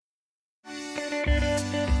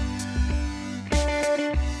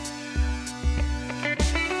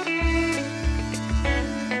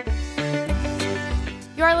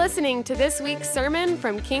listening to this week's sermon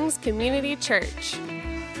from King's Community Church.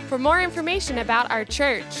 For more information about our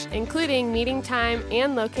church, including meeting time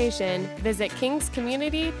and location, visit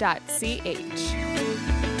kingscommunity.ch.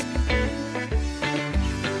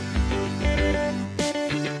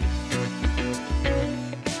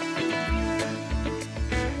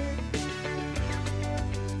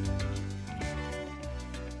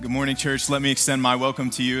 Good morning, church. Let me extend my welcome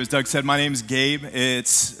to you. As Doug said, my name is Gabe.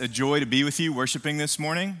 It's a joy to be with you worshiping this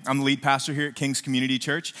morning. I'm the lead pastor here at King's Community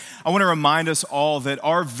Church. I want to remind us all that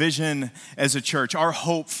our vision as a church, our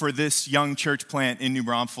hope for this young church plant in New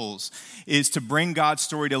Braunfels is to bring God's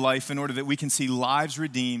story to life in order that we can see lives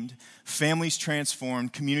redeemed, families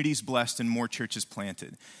transformed, communities blessed, and more churches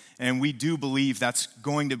planted. And we do believe that's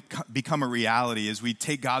going to become a reality as we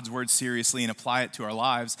take God's word seriously and apply it to our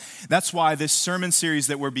lives. That's why this sermon series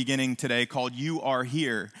that we're beginning today called You Are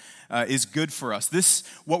Here is good for us.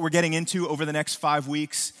 What we're getting into over the next 5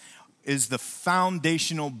 weeks is the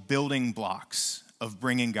foundational building blocks of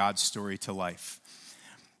bringing God's story to life.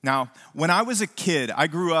 Now, when I was a kid, I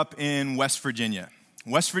grew up in West Virginia.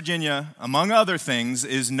 West Virginia, among other things,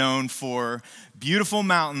 is known for beautiful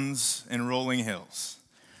mountains and rolling hills.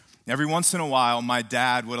 Every once in a while, my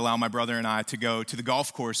dad would allow my brother and I to go to the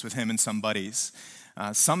golf course with him and some buddies.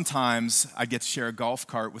 Sometimes I'd get to share a golf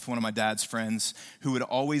cart with one of my dad's friends who would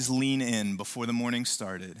always lean in before the morning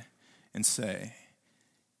started and say,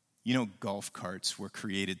 "You know, golf carts were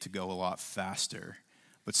created to go a lot faster,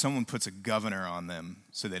 but someone puts a governor on them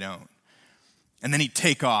so they don't." And then he'd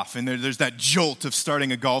take off, and there's that jolt of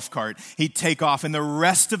starting a golf cart. He'd take off, and the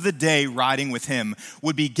rest of the day riding with him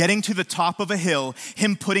would be getting to the top of a hill,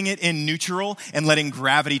 him putting it in neutral and letting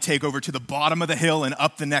gravity take over to the bottom of the hill and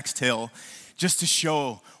up the next hill, just to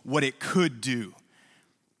show what it could do.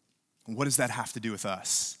 What does that have to do with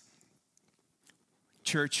us?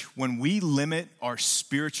 Church, when we limit our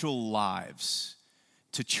spiritual lives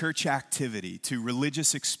to church activity, to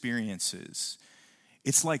religious experiences,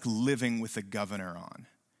 it's like living with a governor on.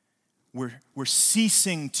 We're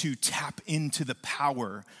ceasing to tap into the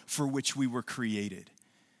power for which we were created.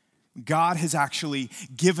 God has actually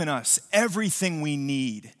given us everything we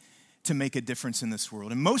need to make a difference in this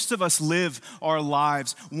world. And most of us live our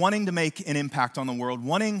lives wanting to make an impact on the world,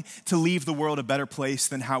 wanting to leave the world a better place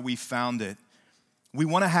than how we found it. We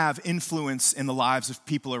want to have influence in the lives of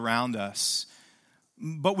people around us.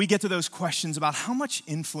 But we get to those questions about how much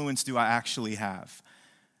influence do I actually have?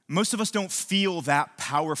 Most of us don't feel that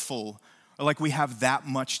powerful or like we have that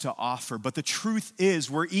much to offer. But the truth is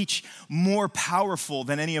we're each more powerful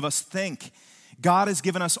than any of us think. God has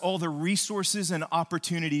given us all the resources and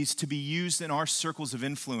opportunities to be used in our circles of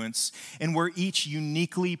influence, and we're each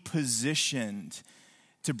uniquely positioned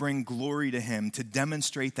to bring glory to Him, to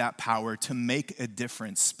demonstrate that power, to make a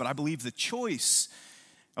difference. But I believe the choice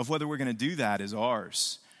of whether we're going to do that is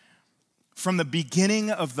ours. From the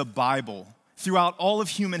beginning of the Bible, throughout all of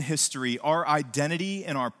human history, our identity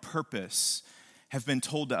and our purpose have been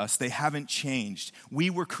told to us. They haven't changed.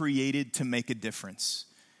 We were created to make a difference.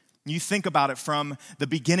 You think about it from the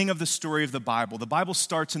beginning of the story of the Bible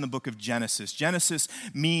starts in the book of Genesis. Genesis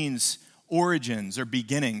means origins or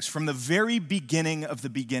beginnings. From the very beginning of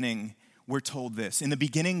the beginning, we're told this. In the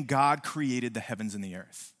beginning, God created the heavens and the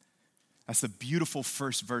earth. That's the beautiful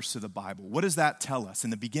first verse of the Bible. What does that tell us?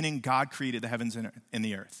 In the beginning, God created the heavens and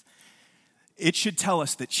the earth. It should tell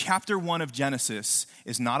us that chapter 1 of Genesis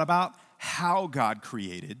is not about how God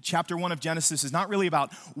created. Chapter 1 of Genesis is not really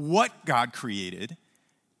about what God created.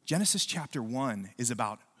 Genesis chapter 1 is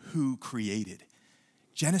about who created.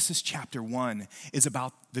 Genesis chapter 1 is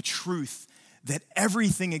about the truth that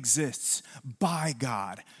everything exists by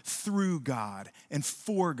God, through God, and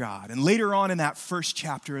for God. And later on in that first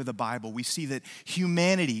chapter of the Bible, we see that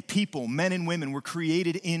humanity, people, men and women, were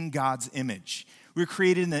created in God's image. We were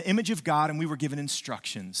created in the image of God, and we were given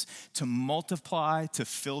instructions to multiply, to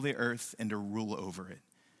fill the earth, and to rule over it.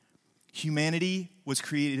 Humanity was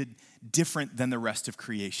created different than the rest of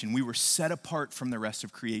creation. We were set apart from the rest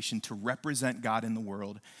of creation to represent God in the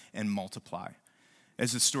world and multiply.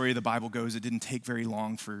 As the story of the Bible goes, it didn't take very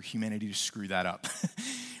long for humanity to screw that up.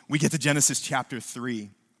 We get to Genesis chapter 3.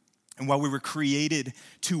 And while we were created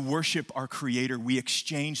to worship our Creator, we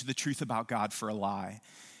exchanged the truth about God for a lie.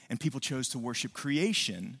 And people chose to worship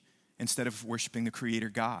creation instead of worshiping the Creator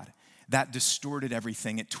God. That distorted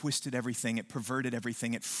everything. It twisted everything. It perverted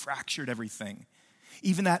everything. It fractured everything.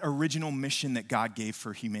 Even that original mission that God gave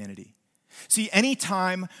for humanity. See,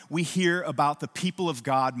 anytime we hear about the people of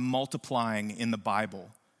God multiplying in the Bible,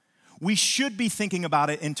 we should be thinking about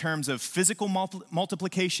it in terms of physical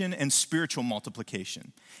multiplication and spiritual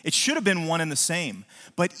multiplication. It should have been one and the same,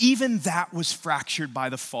 but even that was fractured by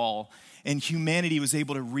the fall, and humanity was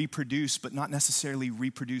able to reproduce, but not necessarily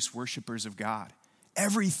reproduce worshipers of God.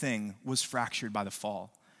 Everything was fractured by the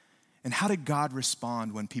fall. And how did God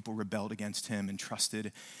respond when people rebelled against him and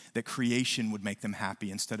trusted that creation would make them happy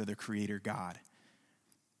instead of their creator God?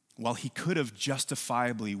 Well, he could have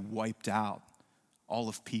justifiably wiped out all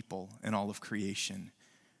of people and all of creation.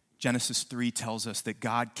 Genesis 3 tells us that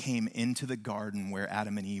God came into the garden where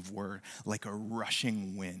Adam and Eve were like a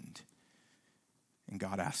rushing wind. And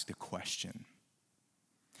God asked a question.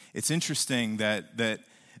 It's interesting that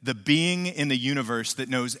the being in the universe that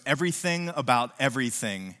knows everything about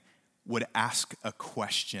everything would ask a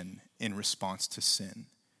question in response to sin.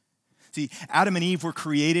 See, Adam and Eve were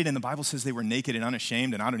created, and the Bible says they were naked and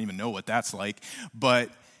unashamed, and I don't even know what that's like. But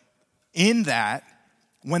in that,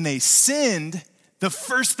 when they sinned, the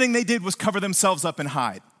first thing they did was cover themselves up and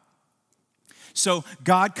hide. So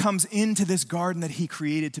God comes into this garden that he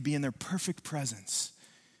created to be in their perfect presence.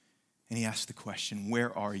 And he asks the question,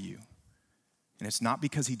 where are you? And it's not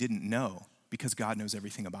because he didn't know, because God knows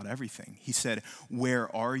everything about everything. He said,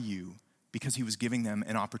 where are you? Because he was giving them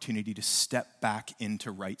an opportunity to step back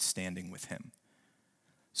into right standing with him.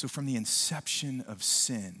 So from the inception of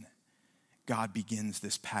sin, God begins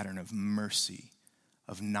this pattern of mercy,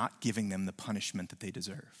 of not giving them the punishment that they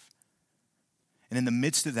deserve. And in the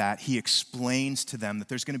midst of that, he explains to them that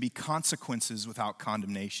there's going to be consequences without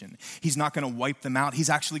condemnation. He's not going to wipe them out. He's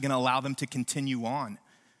actually going to allow them to continue on.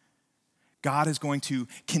 God is going to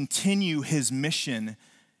continue his mission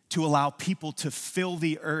to allow people to fill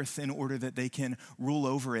the earth in order that they can rule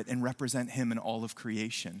over it and represent him in all of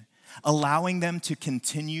creation. Allowing them to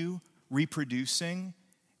continue reproducing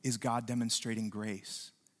is God demonstrating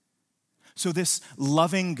grace. So this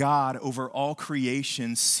loving God over all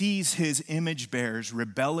creation sees his image bearers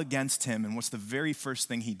rebel against him, and what's the very first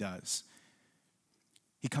thing he does?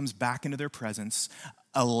 He comes back into their presence,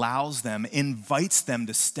 allows them, invites them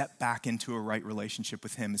to step back into a right relationship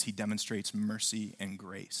with him as he demonstrates mercy and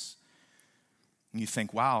grace. And you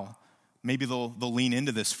think, wow, maybe they'll lean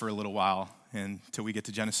into this for a little while until we get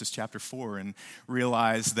to Genesis chapter 4 and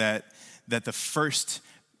realize that the first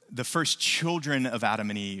children of Adam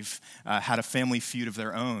and Eve had a family feud of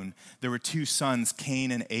their own. There were two sons,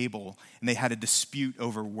 Cain and Abel, and they had a dispute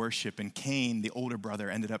over worship. And Cain, the older brother,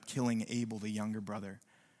 ended up killing Abel, the younger brother.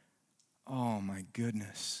 Oh my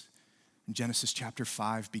goodness. Genesis chapter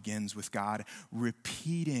 5 begins with God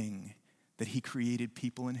repeating that he created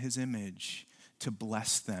people in his image to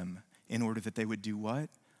bless them in order that they would do what?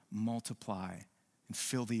 Multiply and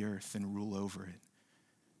fill the earth and rule over it.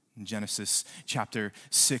 In Genesis chapter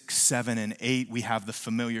 6, 7, and 8, we have the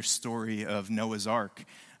familiar story of Noah's Ark,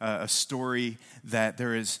 a story that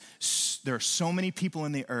there are so many people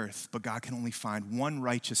in the earth, but God can only find one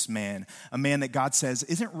righteous man, a man that God says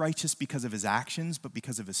isn't righteous because of his actions, but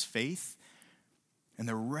because of his faith. And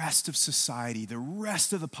the rest of society, the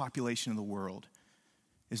rest of the population of the world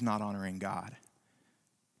is not honoring God.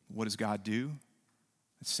 What does God do?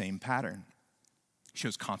 The same pattern. He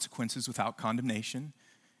shows consequences without condemnation.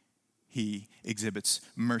 He exhibits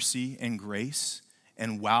mercy and grace.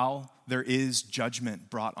 And while there is judgment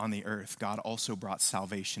brought on the earth, God also brought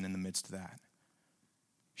salvation in the midst of that.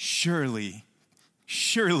 Surely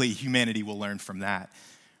humanity will learn from that.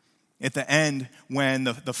 At the end, when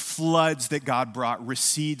the floods that God brought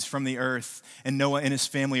recedes from the earth, and Noah and his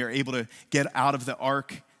family are able to get out of the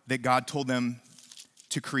ark that God told them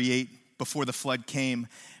to create before the flood came,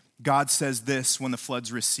 God says this when the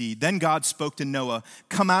floods recede. Then God spoke to Noah,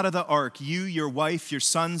 "Come out of the ark, you, your wife, your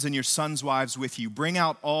sons, and your sons' wives with you. Bring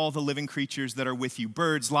out all the living creatures that are with you,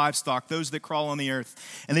 birds, livestock, those that crawl on the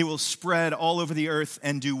earth. And they will spread all over the earth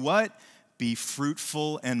and do what? Be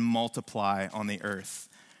fruitful and multiply on the earth."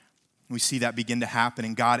 We see that begin to happen,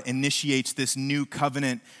 and God initiates this new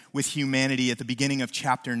covenant with humanity at the beginning of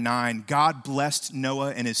chapter 9. God blessed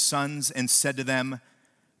Noah and his sons and said to them,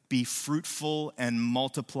 "Be fruitful and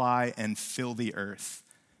multiply and fill the earth."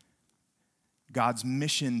 God's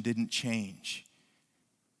mission didn't change.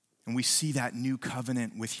 And we see that new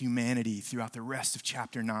covenant with humanity throughout the rest of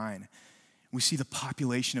chapter 9. We see the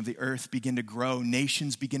population of the earth begin to grow.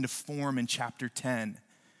 Nations begin to form in chapter 10.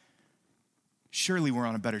 Surely we're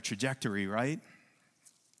on a better trajectory, right?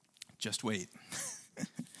 Just wait.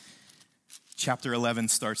 Chapter 11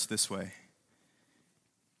 starts this way.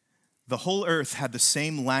 The whole earth had the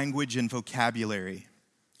same language and vocabulary.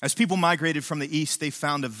 As people migrated from the east, they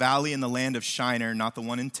found a valley in the land of Shinar, not the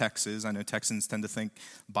one in Texas. I know Texans tend to think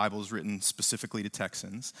the Bible is written specifically to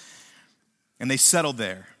Texans. And they settled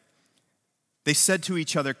there. They said to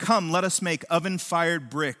each other, "Come, let us make oven-fired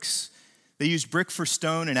bricks." They used brick for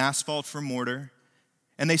stone and asphalt for mortar.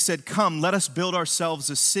 And they said, "Come, let us build ourselves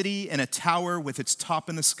a city and a tower with its top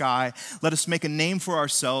in the sky. Let us make a name for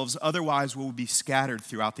ourselves, otherwise we will be scattered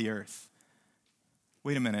throughout the earth."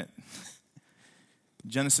 Wait a minute.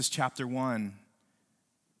 Genesis chapter 1.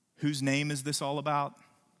 Whose name is this all about?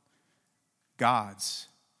 God's.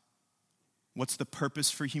 What's the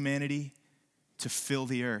purpose for humanity? To fill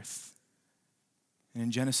the earth. And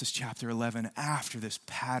in Genesis chapter 11, after this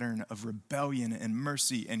pattern of rebellion and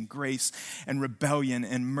mercy and grace, and rebellion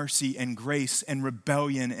and mercy and grace, and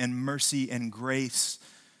rebellion and mercy and grace,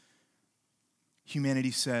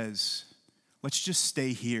 humanity says, let's just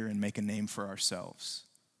stay here and make a name for ourselves.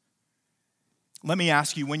 Let me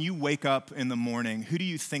ask you, when you wake up in the morning, who do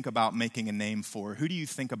you think about making a name for? Who do you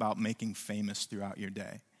think about making famous throughout your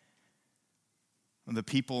day? Well, the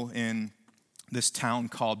people in this town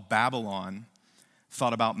called Babylon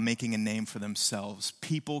thought about making a name for themselves.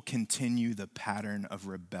 People continue the pattern of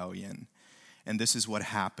rebellion. And this is what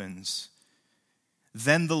happens.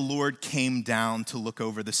 Then the Lord came down to look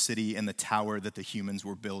over the city and the tower that the humans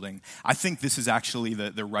were building. I think this is actually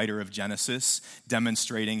the writer of Genesis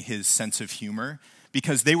demonstrating his sense of humor,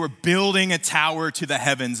 because they were building a tower to the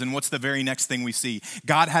heavens. And what's the very next thing we see?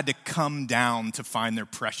 God had to come down to find their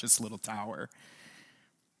precious little tower.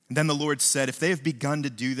 Then the Lord said, "If they have begun to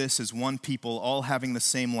do this as one people, all having the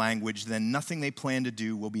same language, then nothing they plan to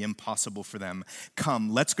do will be impossible for them.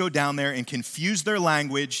 Come, let's go down there and confuse their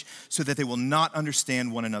language so that they will not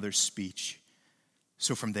understand one another's speech."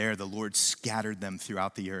 So from there, the Lord scattered them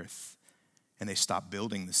throughout the earth, and they stopped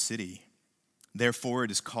building the city. Therefore,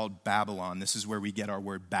 it is called Babylon. This is where we get our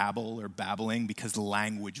word babble or babbling, because the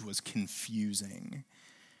language was confusing.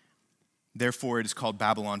 Therefore, it is called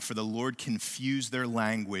Babylon, for the Lord confused their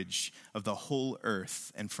language of the whole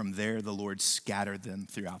earth, and from there the Lord scattered them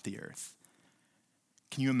throughout the earth.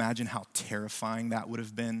 Can you imagine how terrifying that would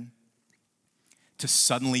have been? To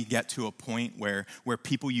suddenly get to a point where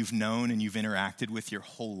people you've known and you've interacted with your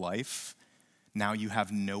whole life, now you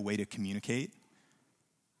have no way to communicate?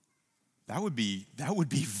 That would be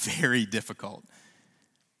very difficult.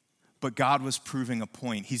 But God was proving a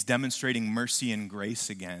point. He's demonstrating mercy and grace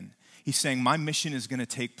again. He's saying, my mission is going to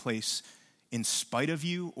take place in spite of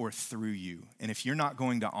you or through you. And if you're not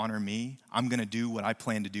going to honor me, I'm going to do what I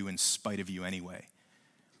plan to do in spite of you anyway.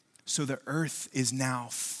 So the earth is now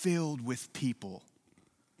filled with people,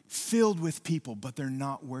 but they're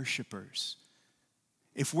not worshipers.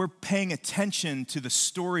 If we're paying attention to the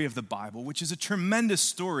story of the Bible, which is a tremendous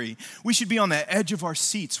story, we should be on the edge of our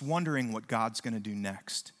seats wondering what God's going to do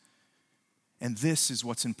next. And this is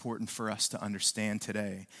what's important for us to understand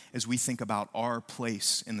today as we think about our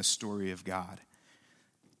place in the story of God.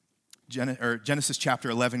 Genesis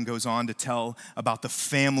chapter 11 goes on to tell about the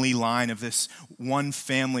family line of this one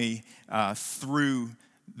family through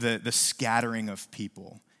the scattering of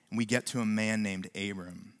people. And we get to a man named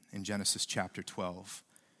Abram in Genesis chapter 12.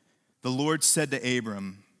 The Lord said to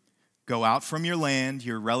Abram, "Go out from your land,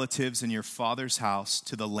 your relatives, and your father's house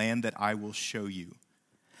to the land that I will show you.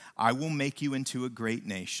 I will make you into a great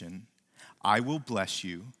nation. I will bless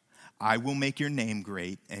you. I will make your name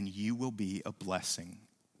great, and you will be a blessing.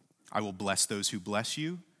 I will bless those who bless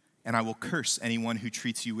you, and I will curse anyone who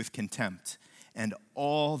treats you with contempt. And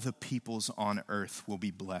all the peoples on earth will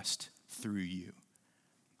be blessed through you."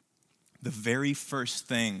 The very first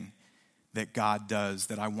thing that God does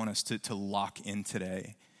that I want us to lock in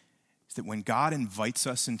today is that when God invites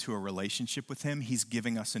us into a relationship with him, he's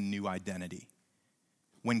giving us a new identity.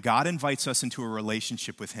 When God invites us into a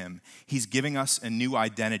relationship with him, he's giving us a new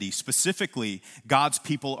identity. Specifically, God's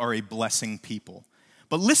people are a blessing people.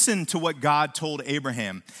 But listen to what God told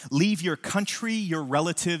Abraham. Leave your country, your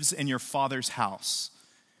relatives, and your father's house.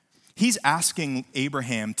 He's asking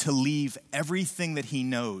Abraham to leave everything that he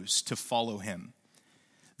knows to follow him.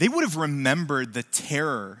 They would have remembered the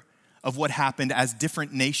terror of what happened as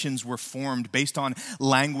different nations were formed based on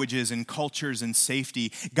languages and cultures and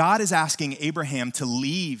safety. God is asking Abraham to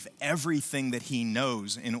leave everything that he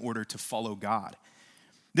knows in order to follow God.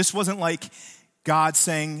 This wasn't like God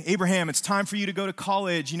saying, "Abraham, it's time for you to go to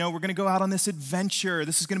college. We're going to go out on this adventure.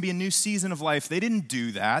 This is going to be a new season of life." They didn't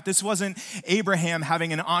do that. This wasn't Abraham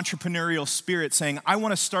having an entrepreneurial spirit saying, "I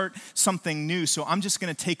want to start something new, so I'm just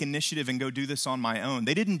going to take initiative and go do this on my own."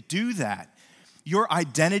 They didn't do that. Your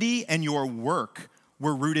identity and your work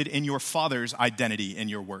were rooted in your father's identity and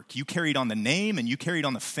your work. You carried on the name and you carried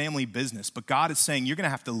on the family business. But God is saying, you're going to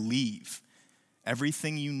have to leave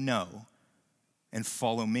everything you know and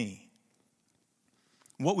follow me.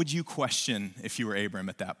 What would you question if you were Abram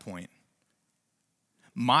at that point?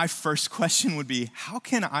 my first question would be, how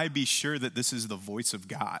can I be sure that this is the voice of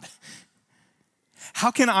God?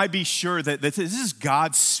 How can I be sure that this is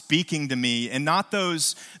God speaking to me and not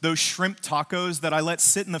those shrimp tacos that I let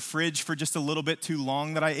sit in the fridge for just a little bit too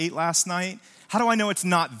long that I ate last night? How do I know it's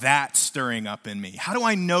not that stirring up in me? How do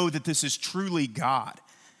I know that this is truly God?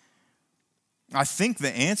 I think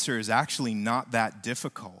the answer is actually not that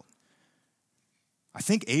difficult. I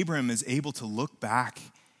think Abram is able to look back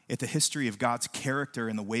at the history of God's character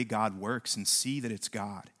and the way God works and see that it's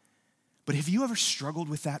God. But have you ever struggled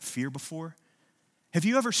with that fear before? Have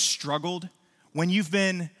you ever struggled when you've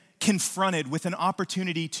been confronted with an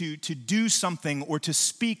opportunity to do something or to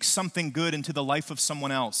speak something good into the life of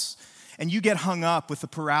someone else, and you get hung up with the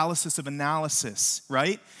paralysis of analysis,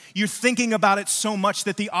 right? You're thinking about it so much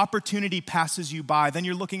that the opportunity passes you by. Then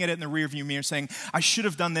you're looking at it in the rearview mirror saying, I should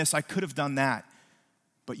have done this, I could have done that.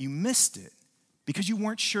 But you missed it because you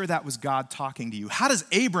weren't sure that was God talking to you. How does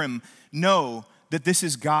Abram know that this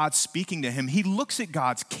is God speaking to him? He looks at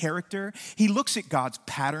God's character. He looks at God's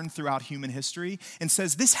pattern throughout human history and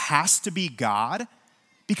says, this has to be God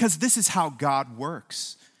because this is how God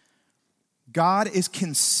works. God is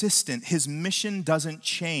consistent. His mission doesn't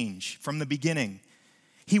change from the beginning.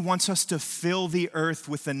 He wants us to fill the earth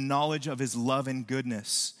with the knowledge of his love and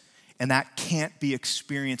goodness, and that can't be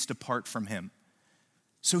experienced apart from him.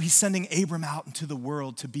 So he's sending Abram out into the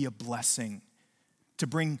world to be a blessing, to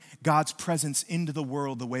bring God's presence into the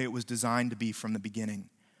world the way it was designed to be from the beginning.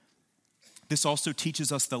 This also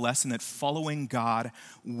teaches us the lesson that following God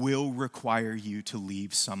will require you to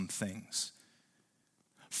leave some things.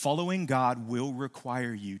 Following God will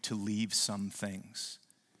require you to leave some things.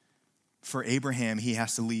 For Abraham, he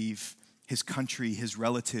has to leave his country, his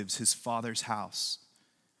relatives, his father's house.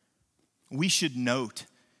 We should note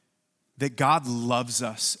that God loves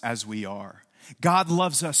us as we are. God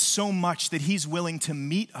loves us so much that he's willing to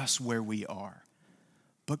meet us where we are.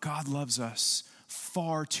 But God loves us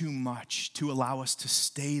far too much to allow us to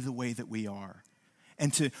stay the way that we are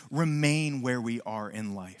and to remain where we are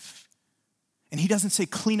in life. And he doesn't say,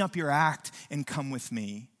 clean up your act and come with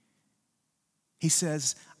me. He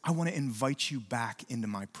says, I want to invite you back into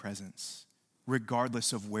my presence,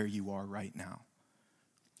 regardless of where you are right now.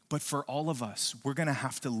 But for all of us, we're going to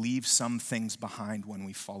have to leave some things behind when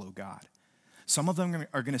we follow God. Some of them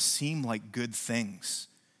are going to seem like good things.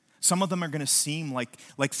 Some of them are going to seem like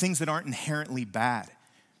things that aren't inherently bad.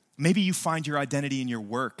 Maybe you find your identity in your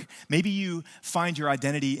work. Maybe you find your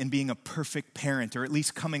identity in being a perfect parent, or at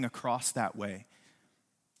least coming across that way.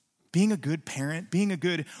 Being a good parent, being a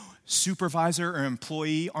good supervisor or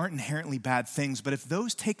employee aren't inherently bad things, but if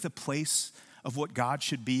those take the place of what God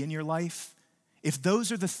should be in your life, if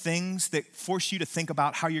those are the things that force you to think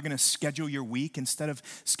about how you're going to schedule your week instead of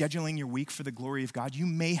scheduling your week for the glory of God, you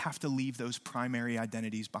may have to leave those primary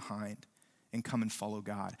identities behind and come and follow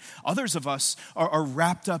God. Others of us are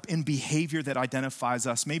wrapped up in behavior that identifies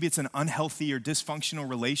us. Maybe it's an unhealthy or dysfunctional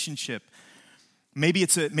relationship. Maybe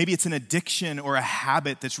it's an addiction or a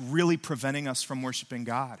habit that's really preventing us from worshiping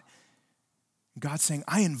God. God's saying,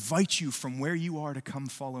 I invite you from where you are to come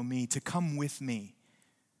follow me, to come with me.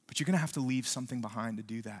 But you're going to have to leave something behind to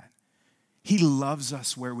do that. He loves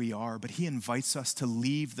us where we are, but he invites us to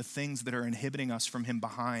leave the things that are inhibiting us from him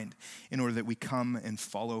behind in order that we come and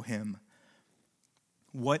follow him.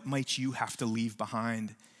 What might you have to leave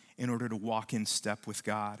behind in order to walk in step with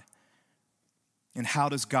God? And how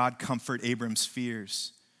does God comfort Abram's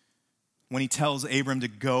fears? When he tells Abram to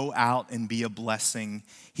go out and be a blessing,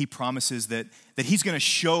 he promises that he's going to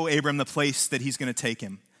show Abram the place that he's going to take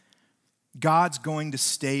him. God's going to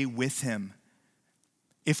stay with him.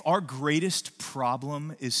 If our greatest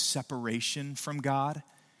problem is separation from God,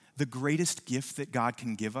 the greatest gift that God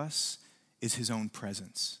can give us is his own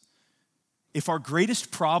presence. If our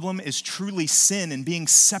greatest problem is truly sin and being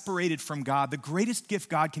separated from God, the greatest gift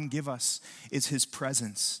God can give us is his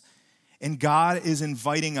presence. And God is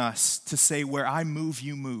inviting us to say, where I move,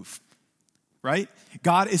 you move, right?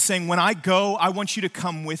 God is saying, when I go, I want you to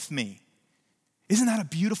come with me. Isn't that a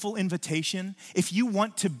beautiful invitation? If you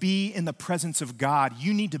want to be in the presence of God,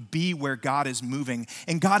 you need to be where God is moving.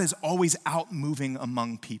 And God is always out moving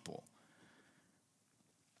among people.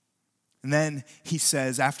 And then he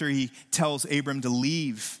says, after he tells Abram to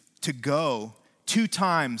leave, to go, 2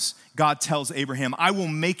 times God tells Abraham, I will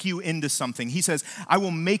make you into something. He says, I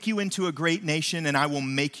will make you into a great nation and I will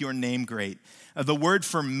make your name great. The word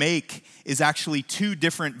for make is actually 2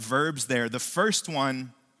 different verbs there. The first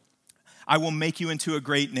one, I will make you into a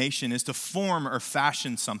great nation, is to form or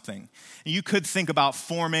fashion something. You could think about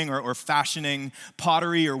forming or fashioning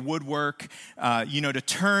pottery or woodwork, to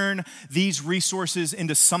turn these resources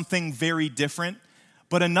into something very different.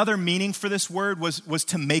 But another meaning for this word was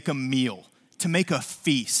to make a meal, to make a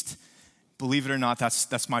feast. Believe it or not,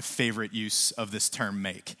 that's my favorite use of this term,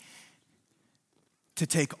 make. To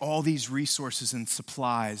take all these resources and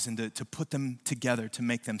supplies and to put them together to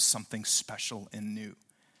make them something special and new.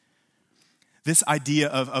 This idea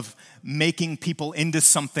of making people into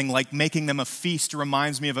something, like making them a feast,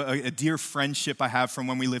 reminds me of a dear friendship I have from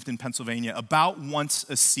when we lived in Pennsylvania. About once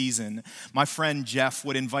a season, my friend Jeff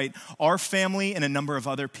would invite our family and a number of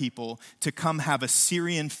other people to come have a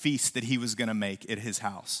Syrian feast that he was going to make at his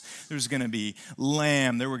house. There was going to be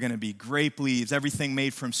lamb, there were going to be grape leaves, everything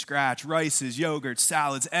made from scratch, rices, yogurt,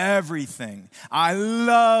 salads, everything. I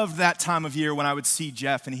loved that time of year when I would see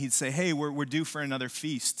Jeff and he'd say, hey, we're due for another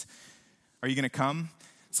feast. Are you going to come?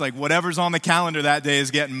 It's like whatever's on the calendar that day is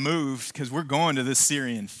getting moved because we're going to this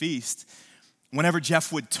Syrian feast. Whenever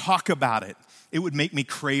Jeff would talk about it, it would make me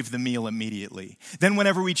crave the meal immediately. Then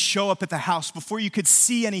whenever we'd show up at the house, before you could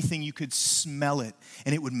see anything, you could smell it,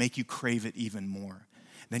 and it would make you crave it even more.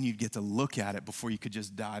 Then you'd get to look at it before you could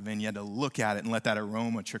just dive in. You had to look at it and let that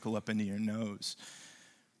aroma trickle up into your nose.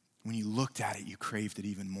 When you looked at it, you craved it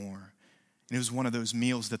even more. And it was one of those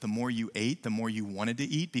meals that the more you ate, the more you wanted to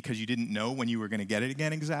eat because you didn't know when you were going to get it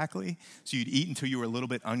again exactly. So you'd eat until you were a little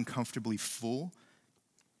bit uncomfortably full.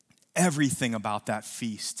 Everything about that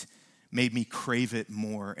feast made me crave it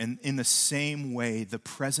more. And in the same way, the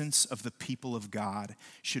presence of the people of God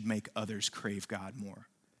should make others crave God more.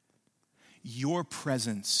 Your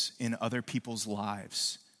presence in other people's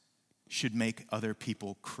lives should make other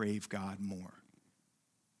people crave God more.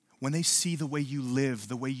 When they see the way you live,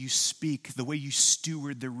 the way you speak, the way you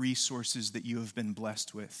steward the resources that you have been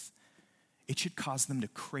blessed with, it should cause them to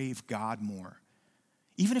crave God more.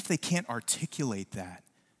 Even if they can't articulate that.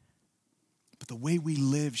 But the way we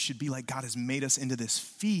live should be like God has made us into this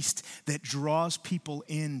feast that draws people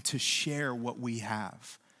in to share what we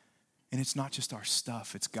have. And it's not just our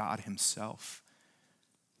stuff, it's God himself.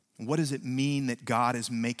 What does it mean that God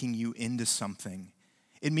is making you into something?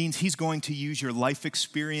 It means he's going to use your life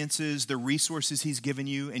experiences, the resources he's given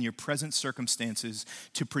you, and your present circumstances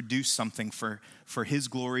to produce something for his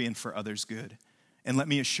glory and for others' good. And let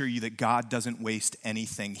me assure you that God doesn't waste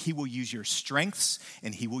anything. He will use your strengths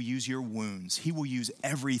and he will use your wounds. He will use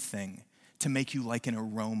everything to make you like an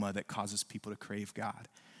aroma that causes people to crave God.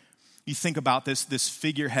 You think about this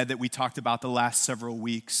figurehead that we talked about the last several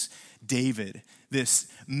weeks, David, this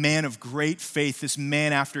man of great faith, this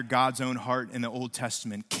man after God's own heart in the Old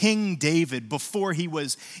Testament. King David, before he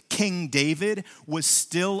was King David, was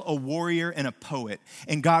still a warrior and a poet.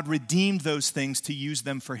 And God redeemed those things to use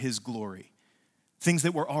them for his glory. Things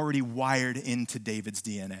that were already wired into David's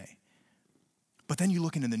DNA. But then you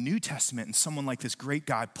look into the New Testament and someone like this great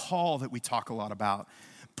guy, Paul, that we talk a lot about.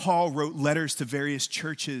 Paul wrote letters to various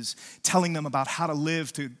churches telling them about how to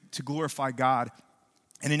live to glorify God.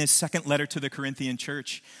 And in his second letter to the Corinthian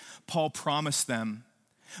church, Paul promised them,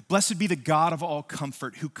 "Blessed be the God of all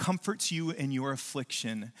comfort, who comforts you in your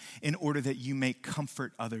affliction in order that you may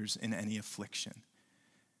comfort others in any affliction."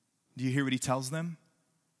 Do you hear what he tells them?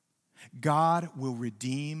 God will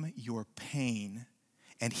redeem your pain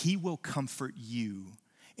and he will comfort you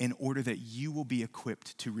in order that you will be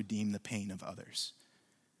equipped to redeem the pain of others.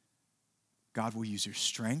 God will use your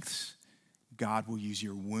strengths. God will use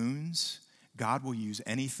your wounds. God will use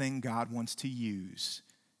anything God wants to use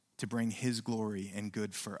to bring his glory and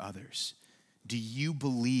good for others. Do you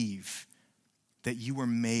believe that you were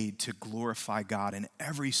made to glorify God in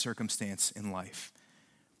every circumstance in life?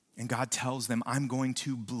 And God tells them, I'm going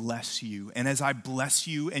to bless you. And as I bless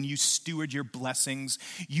you and you steward your blessings,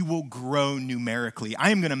 you will grow numerically. I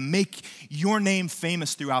am going to make your name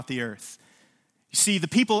famous throughout the earth. You see, the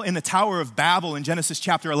people in the Tower of Babel in Genesis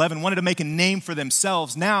chapter 11 wanted to make a name for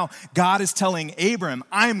themselves. Now, God is telling Abram,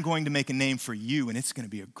 I'm going to make a name for you, and it's going to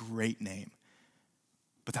be a great name.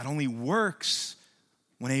 But that only works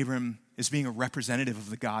when Abram is being a representative of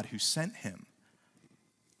the God who sent him.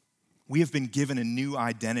 We have been given a new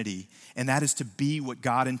identity, and that is to be what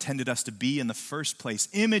God intended us to be in the first place.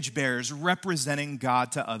 Image bearers representing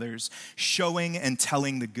God to others, showing and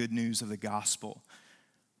telling the good news of the gospel.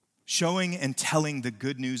 Showing and telling the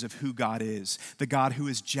good news of who God is, the God who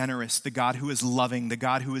is generous, the God who is loving, the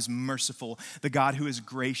God who is merciful, the God who is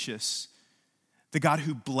gracious, the God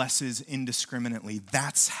who blesses indiscriminately.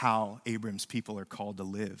 That's how Abram's people are called to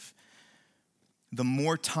live. The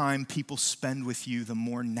more time people spend with you, the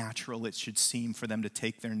more natural it should seem for them to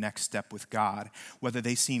take their next step with God, whether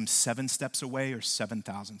they seem 7 steps away or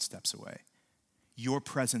 7,000 steps away. Your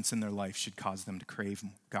presence in their life should cause them to crave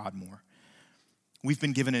God more. We've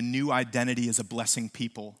been given a new identity as a blessing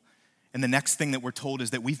people. And the next thing that we're told is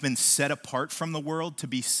that we've been set apart from the world to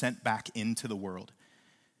be sent back into the world.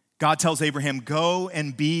 God tells Abraham, go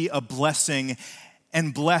and be a blessing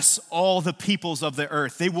and bless all the peoples of the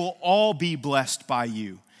earth. They will all be blessed by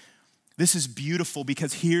you. This is beautiful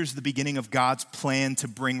because here's the beginning of God's plan to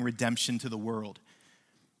bring redemption to the world.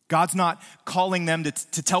 God's not calling them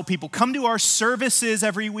to tell people, come to our services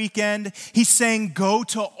every weekend. He's saying, go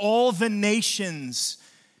to all the nations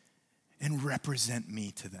and represent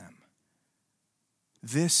me to them.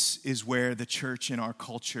 This is where the church in our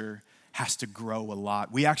culture has to grow a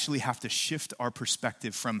lot. We actually have to shift our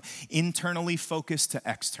perspective from internally focused to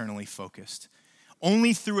externally focused.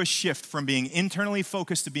 Only through a shift from being internally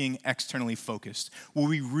focused to being externally focused will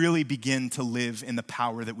we really begin to live in the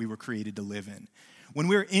power that we were created to live in. When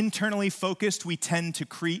we're internally focused, we tend to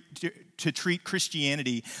treat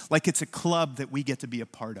Christianity like it's a club that we get to be a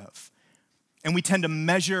part of. And we tend to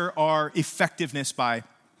measure our effectiveness by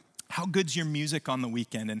how good's your music on the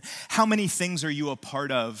weekend and how many things are you a part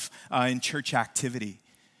of in church activity.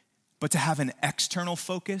 But to have an external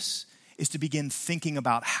focus is to begin thinking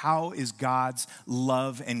about how is God's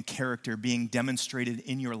love and character being demonstrated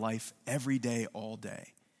in your life every day, all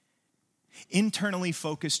day. Internally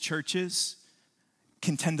focused churches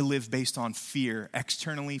can tend to live based on fear.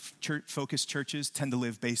 Externally focused churches tend to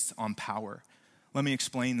live based on power. Let me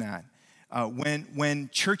explain that. When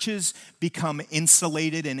churches become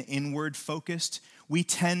insulated and inward focused, we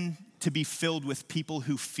tend to be filled with people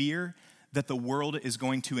who fear that the world is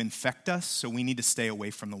going to infect us, so we need to stay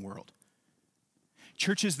away from the world.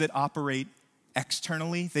 Churches that operate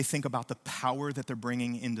externally, they think about the power that they're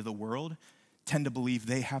bringing into the world, tend to believe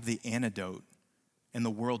they have the antidote and the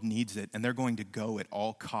world needs it, and they're going to go at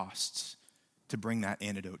all costs to bring that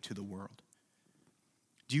antidote to the world.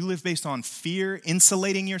 Do you live based on fear,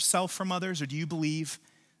 insulating yourself from others, or do you believe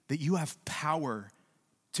that you have power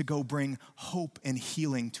to go bring hope and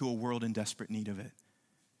healing to a world in desperate need of it?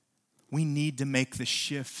 We need to make the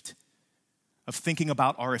shift of thinking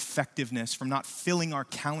about our effectiveness from not filling our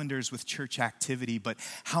calendars with church activity, but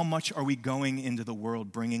how much are we going into the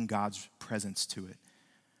world bringing God's presence to it?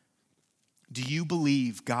 Do you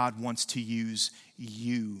believe God wants to use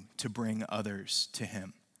you to bring others to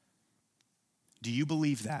him? Do you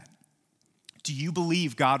believe that? Do you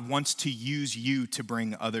believe God wants to use you to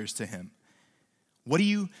bring others to him? What do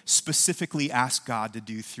you specifically ask God to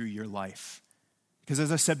do through your life? Because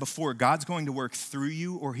as I said before, God's going to work through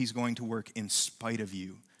you or he's going to work in spite of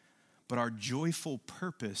you. But our joyful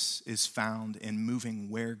purpose is found in moving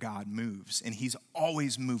where God moves, and he's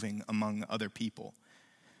always moving among other people.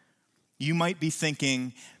 You might be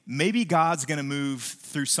thinking, maybe God's going to move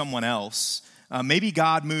through someone else. Maybe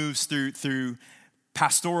God moves through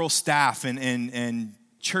pastoral staff and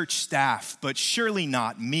church staff, but surely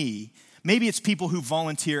not me. Maybe it's people who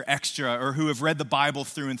volunteer extra or who have read the Bible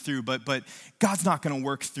through and through, but God's not going to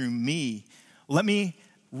work through me. Let me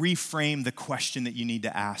reframe the question that you need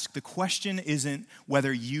to ask. The question isn't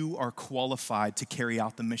whether you are qualified to carry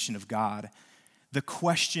out the mission of God. The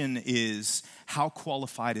question is, how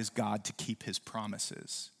qualified is God to keep his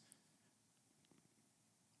promises?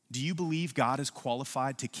 Do you believe God is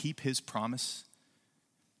qualified to keep his promise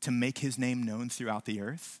to make his name known throughout the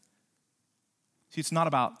earth? See, it's not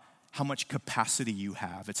about how much capacity you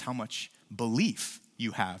have. It's how much belief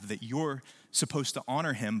you have that you're supposed to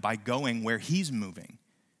honor him by going where he's moving.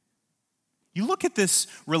 You look at this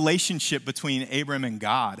relationship between Abraham and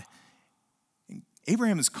God.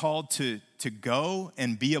 Abraham is called to go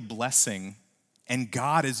and be a blessing, and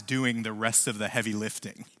God is doing the rest of the heavy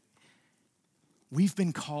lifting. We've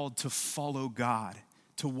been called to follow God,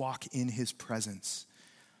 to walk in his presence.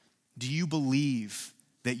 Do you believe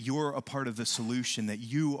that you're a part of the solution, that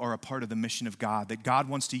you are a part of the mission of God, that God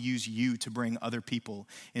wants to use you to bring other people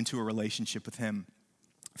into a relationship with him?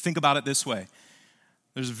 Think about it this way.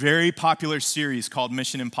 There's a very popular series called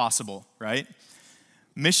Mission Impossible, right?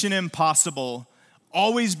 Mission Impossible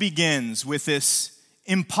always begins with this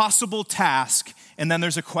impossible task, and then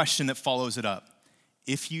there's a question that follows it up.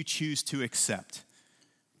 If you choose to accept.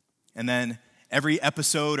 And then every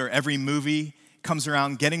episode or every movie comes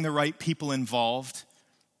around getting the right people involved,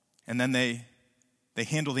 and then they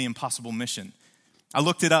handle the impossible mission. I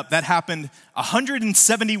looked it up. That happened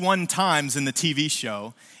 171 times in the TV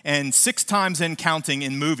show and 6 times and counting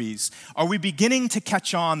in movies. Are we beginning to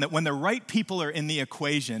catch on that when the right people are in the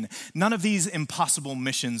equation, none of these impossible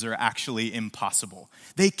missions are actually impossible?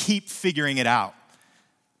 They keep figuring it out.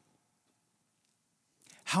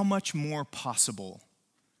 How much more possible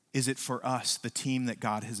is it for us, the team that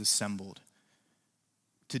God has assembled,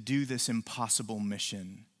 to do this impossible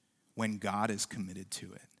mission when God is committed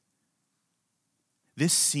to it?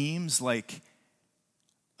 this seems like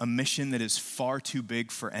a mission that is far too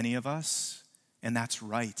big for any of us, and that's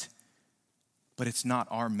right. But it's not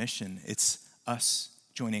our mission. It's us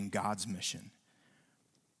joining God's mission.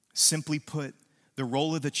 Simply put, the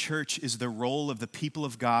role of the church is the role of the people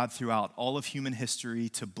of God throughout all of human history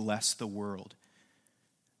to bless the world.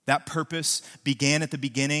 That purpose began at the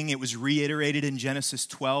beginning. It was reiterated in Genesis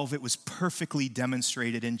 12. It was perfectly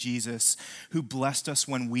demonstrated in Jesus, who blessed us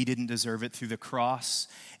when we didn't deserve it through the cross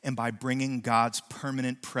and by bringing God's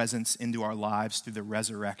permanent presence into our lives through the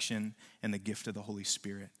resurrection and the gift of the Holy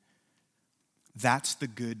Spirit. That's the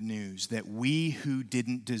good news, that we who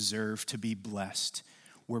didn't deserve to be blessed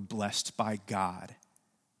were blessed by God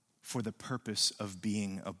for the purpose of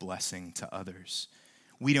being a blessing to others.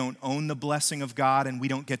 We don't own the blessing of God, and we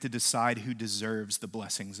don't get to decide who deserves the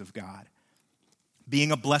blessings of God.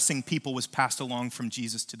 Being a blessing people was passed along from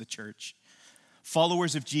Jesus to the church.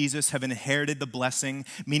 Followers of Jesus have inherited the blessing,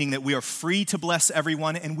 meaning that we are free to bless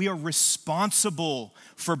everyone, and we are responsible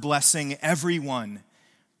for blessing everyone.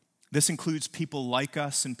 This includes people like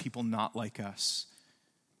us and people not like us.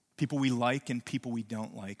 People we like and people we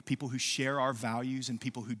don't like. People who share our values and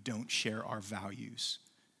people who don't share our values.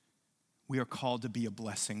 We are called to be a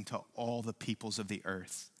blessing to all the peoples of the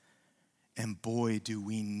earth. And boy, do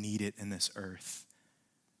we need it in this earth.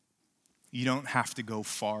 You don't have to go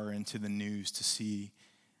far into the news to see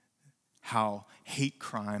how hate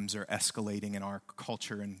crimes are escalating in our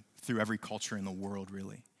culture and through every culture in the world,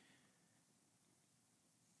 really.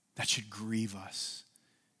 That should grieve us.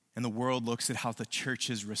 And the world looks at how the church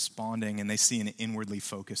is responding and they see an inwardly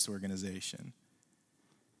focused organization.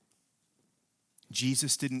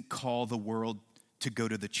 Jesus didn't call the world to go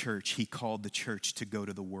to the church. He called the church to go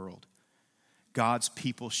to the world. God's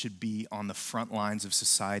people should be on the front lines of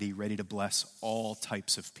society, ready to bless all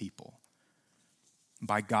types of people.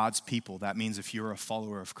 By God's people, that means if you're a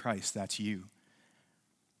follower of Christ, that's you.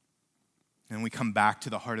 And we come back to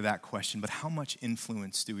the heart of that question, but how much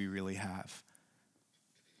influence do we really have?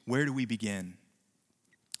 Where do we begin?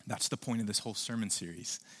 That's the point of this whole sermon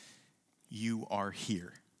series. You are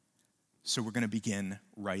here. So we're going to begin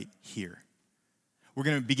right here. We're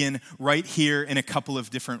going to begin right here in a couple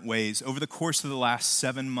of different ways. Over the course of the last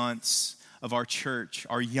 7 months of our church,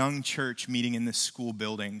 our young church meeting in this school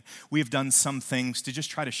building, we have done some things to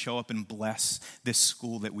just try to show up and bless this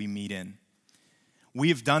school that we meet in. We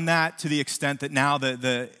have done that to the extent that now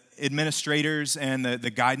the administrators and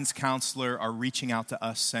the guidance counselor are reaching out to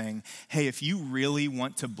us saying, hey, if you really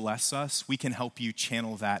want to bless us, we can help you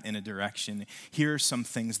channel that in a direction. Here are some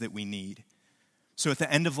things that we need. So at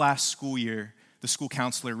the end of last school year, the school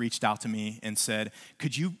counselor reached out to me and said,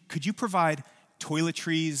 could you provide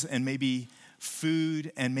toiletries and maybe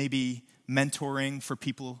food and maybe mentoring for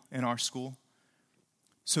people in our school?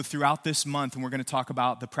 So throughout this month, and we're going to talk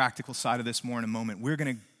about the practical side of this more in a moment, we're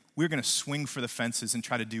going to swing for the fences and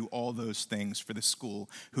try to do all those things for the school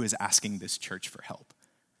who is asking this church for help.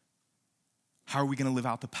 How are we going to live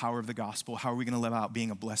out the power of the gospel? How are we going to live out being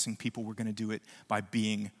a blessing people? We're going to do it by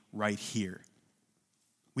being right here.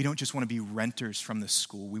 We don't just want to be renters from this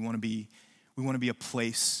school. We want to be a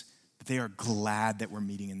place that they are glad that we're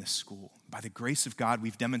meeting in this school. By the grace of God,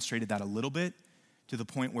 we've demonstrated that a little bit to the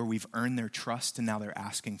point where we've earned their trust and now they're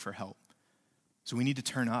asking for help. So we need to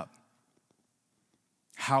turn up.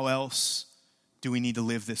 How else do we need to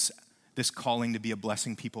live this calling to be a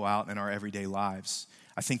blessing people out in our everyday lives?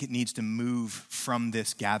 I think it needs to move from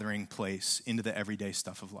this gathering place into the everyday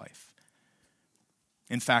stuff of life.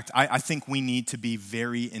 In fact, I think we need to be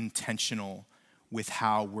very intentional with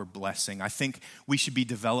how we're blessing. I think we should be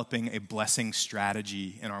developing a blessing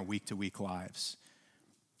strategy in our week-to-week lives.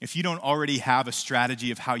 If you don't already have a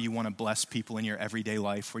strategy of how you want to bless people in your everyday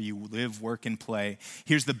life where you live, work, and play,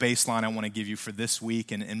 here's the baseline I want to give you for this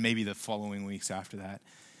week and maybe the following weeks after that.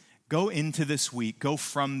 Go into this week, go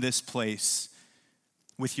from this place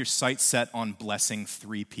with your sight set on blessing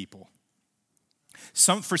 3 people.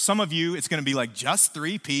 For some of you, it's going to be like just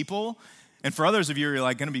 3 people. And for others of you, you're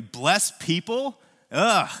like going to be blessed people.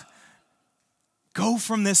 Go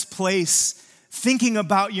from this place thinking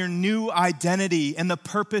about your new identity and the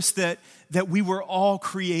purpose that we were all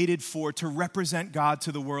created for, to represent God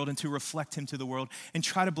to the world and to reflect him to the world, and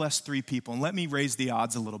try to bless 3 people. And let me raise the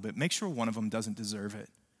odds a little bit. Make sure one of them doesn't deserve it.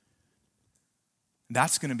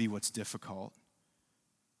 That's going to be what's difficult.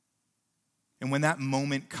 And when that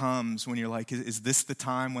moment comes, when you're like, is this the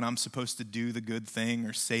time when I'm supposed to do the good thing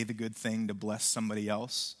or say the good thing to bless somebody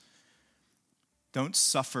else? Don't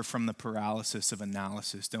suffer from the paralysis of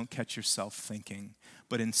analysis. Don't catch yourself thinking.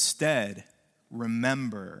 But instead,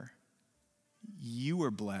 remember you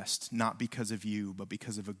were blessed not because of you, but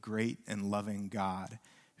because of a great and loving God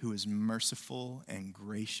who is merciful and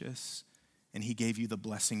gracious, and he gave you the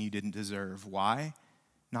blessing you didn't deserve. Why?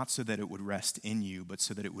 Not so that it would rest in you, but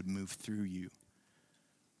so that it would move through you.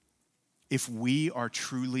 If we are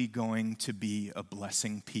truly going to be a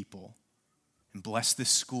blessing people and bless this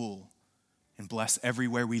school and bless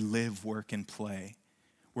everywhere we live, work, and play,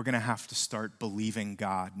 we're going to have to start believing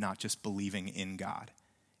God, not just believing in God.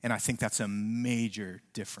 And I think that's a major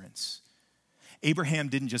difference. Abraham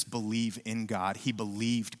didn't just believe in God, he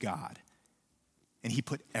believed God. And he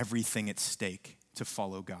put everything at stake to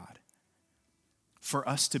follow God. For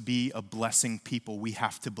us to be a blessing people, we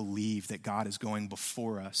have to believe that God is going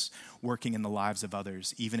before us, working in the lives of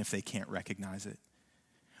others, even if they can't recognize it.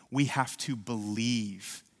 We have to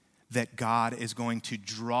believe that God is going to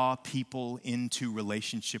draw people into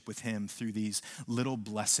relationship with him through these little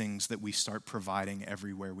blessings that we start providing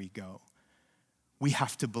everywhere we go. We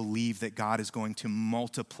have to believe that God is going to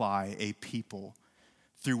multiply a people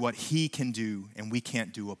through what he can do and we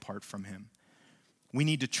can't do apart from him. We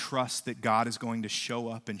need to trust that God is going to show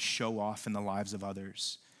up and show off in the lives of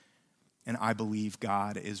others. And I believe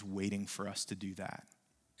God is waiting for us to do that.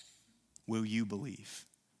 Will you believe?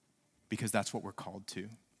 Because that's what we're called to.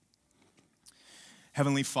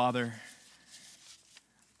 Heavenly Father,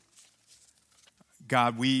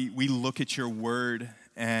 God, we look at your word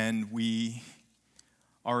and we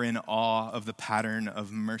are in awe of the pattern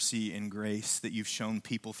of mercy and grace that you've shown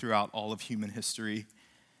people throughout all of human history.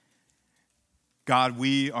 God,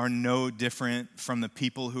 we are no different from the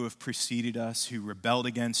people who have preceded us, who rebelled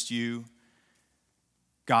against you.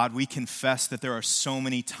 God, we confess that there are so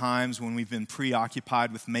many times when we've been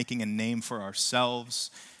preoccupied with making a name for ourselves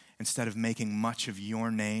instead of making much of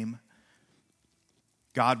your name.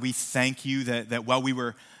 God, we thank you that while we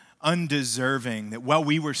were undeserving, that while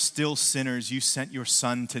we were still sinners, you sent your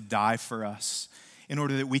Son to die for us in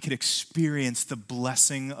order that we could experience the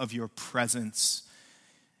blessing of your presence.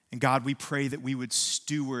 And God, we pray that we would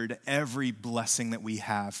steward every blessing that we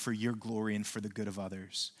have for your glory and for the good of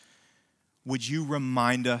others. Would you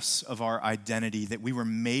remind us of our identity, that we were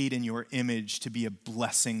made in your image to be a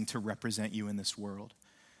blessing to represent you in this world?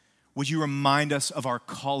 Would you remind us of our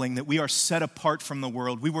calling, that we are set apart from the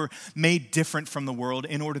world? We were made different from the world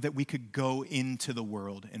in order that we could go into the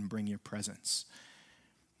world and bring your presence.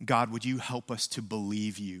 God, would you help us to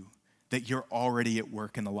believe you, that you're already at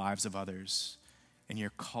work in the lives of others, and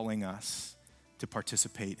you're calling us to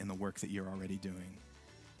participate in the work that you're already doing.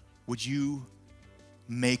 Would you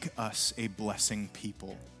make us a blessing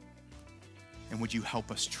people? And would you help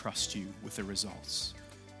us trust you with the results?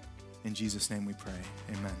 In Jesus' name we pray,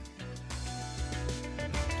 amen.